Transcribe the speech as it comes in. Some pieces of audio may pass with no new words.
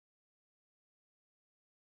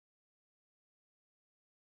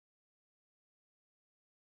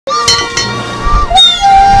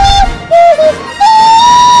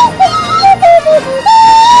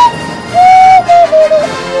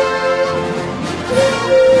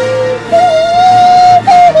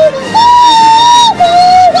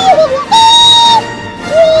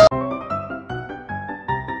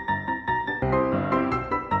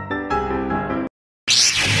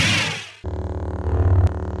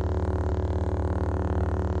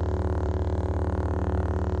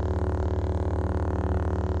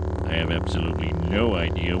have absolutely no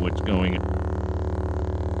idea what's going on.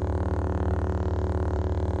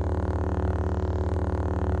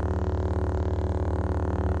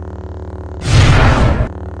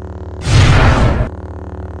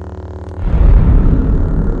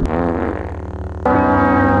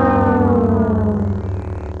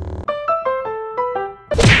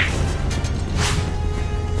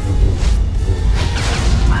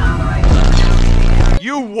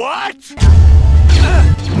 You what?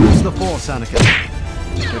 Use the Force, Anakin.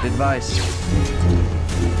 Good advice.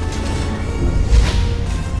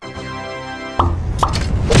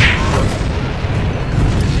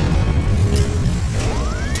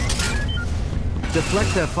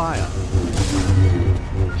 Deflect their fire.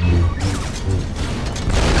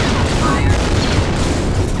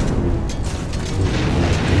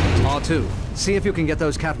 R2, see if you can get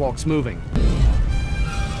those catwalks moving.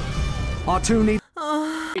 R2 needs...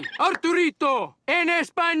 Arturito, en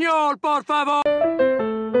español, por favor.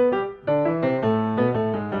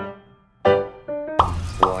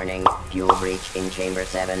 Warning, fuel breach in Chamber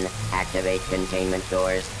 7. Activate containment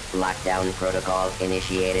doors. Lockdown protocol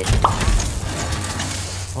initiated.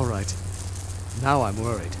 All right. Now I'm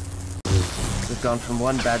worried. We've gone from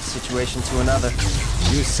one bad situation to another.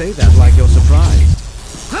 You say that like you're surprised.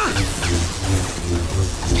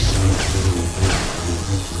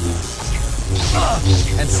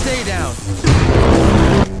 And stay down.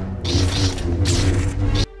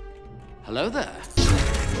 Hello there.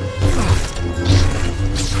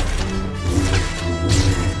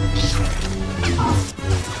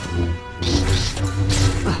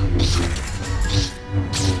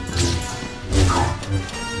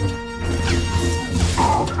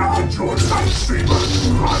 Your lightsaber,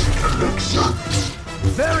 my collection.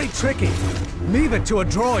 Very tricky. Leave it to a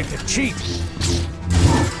droid to cheat.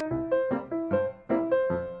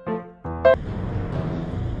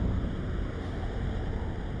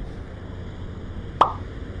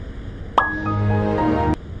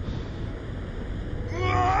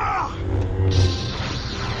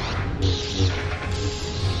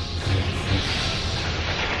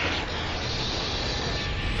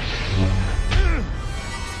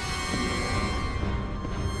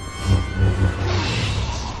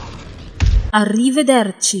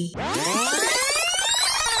 Arrivederci.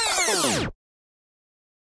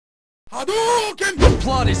 Hadouken! The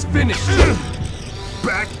plot is finished.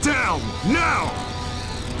 Back down, now!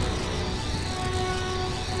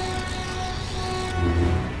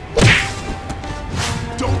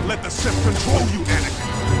 Don't let the Sith control you,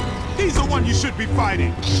 Anakin. He's the one you should be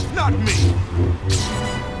fighting, not me.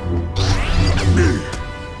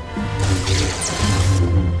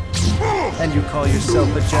 And you call yourself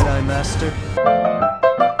a Jedi Master?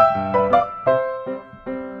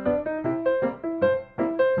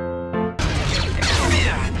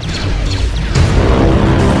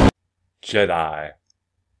 Jedi.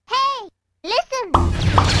 Hey, listen!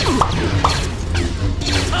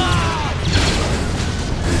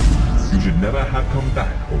 You should never have come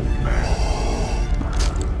back, old man.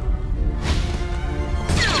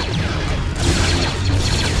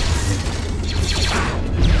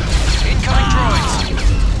 Incoming droids.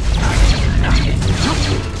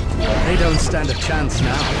 They don't stand a chance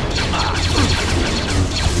now.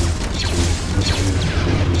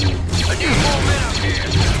 I need more men up here.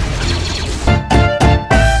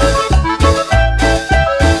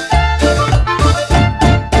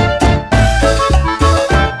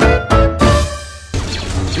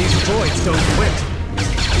 Don't quit.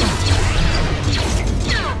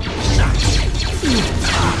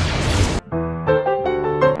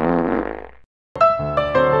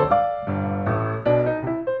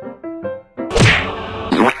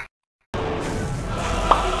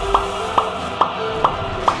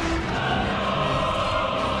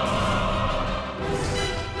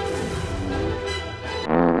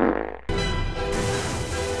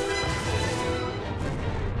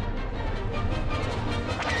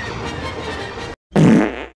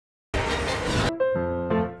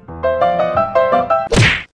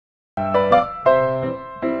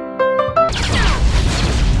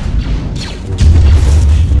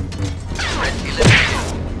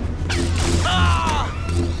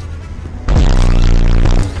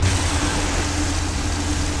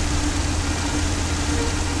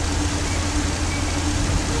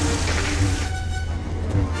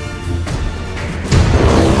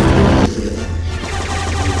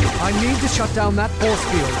 I need to shut down that force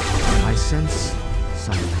field. I sense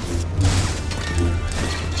something.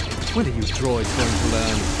 When are you droids going to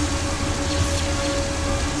learn?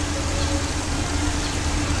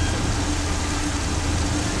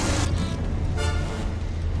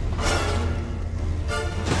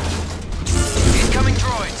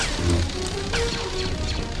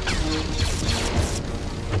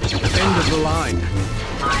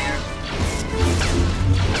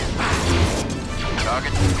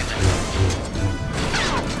 Target.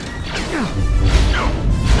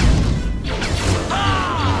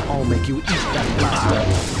 I'll make you eat that blaster.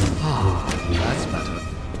 Ah, that's better.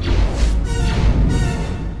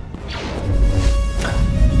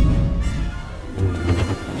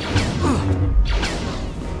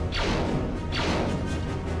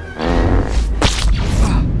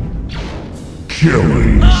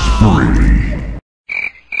 Killing spree.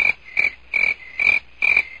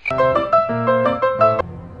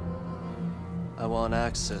 I want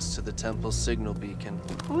access to the temple signal beacon.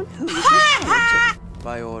 On whose authority?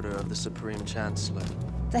 By order of the Supreme Chancellor.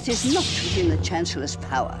 That is not within the Chancellor's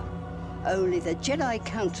power. Only the Jedi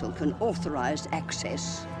Council can authorize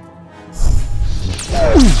access.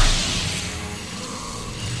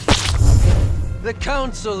 The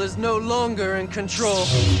Council is no longer in control.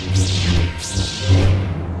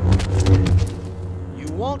 You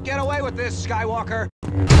won't get away with this, Skywalker.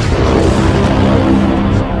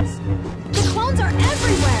 The clones are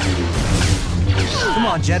everywhere! Come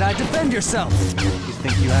on, Jedi, defend yourself! You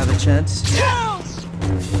think you have a chance?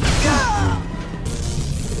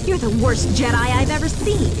 You're the worst Jedi I've ever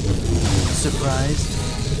seen. Surprised?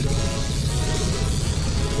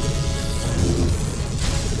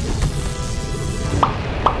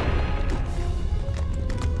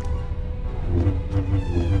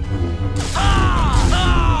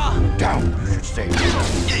 Down, you should say.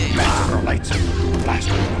 Master her lightsaber. Blast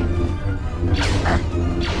her.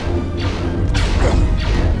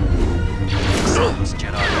 This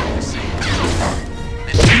Jedi legacy.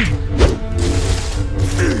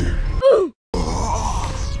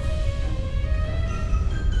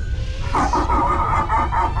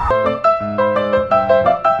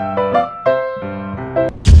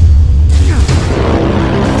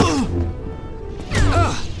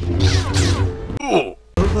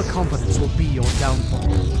 Overconfidence will be your downfall.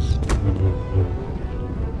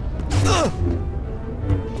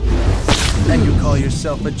 And you call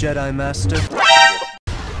yourself a Jedi Master?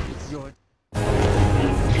 You're...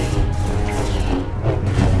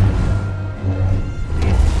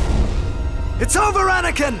 It's over,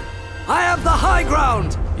 Anakin! I have the high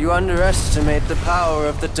ground! You underestimate the power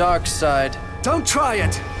of the dark side. Don't try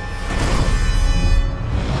it!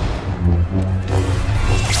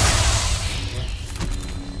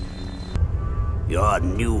 Your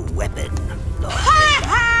new weapon, Lord.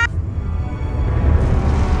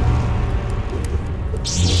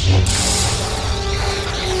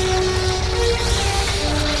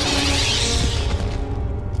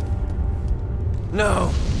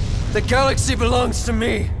 No! The galaxy belongs to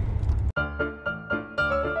me!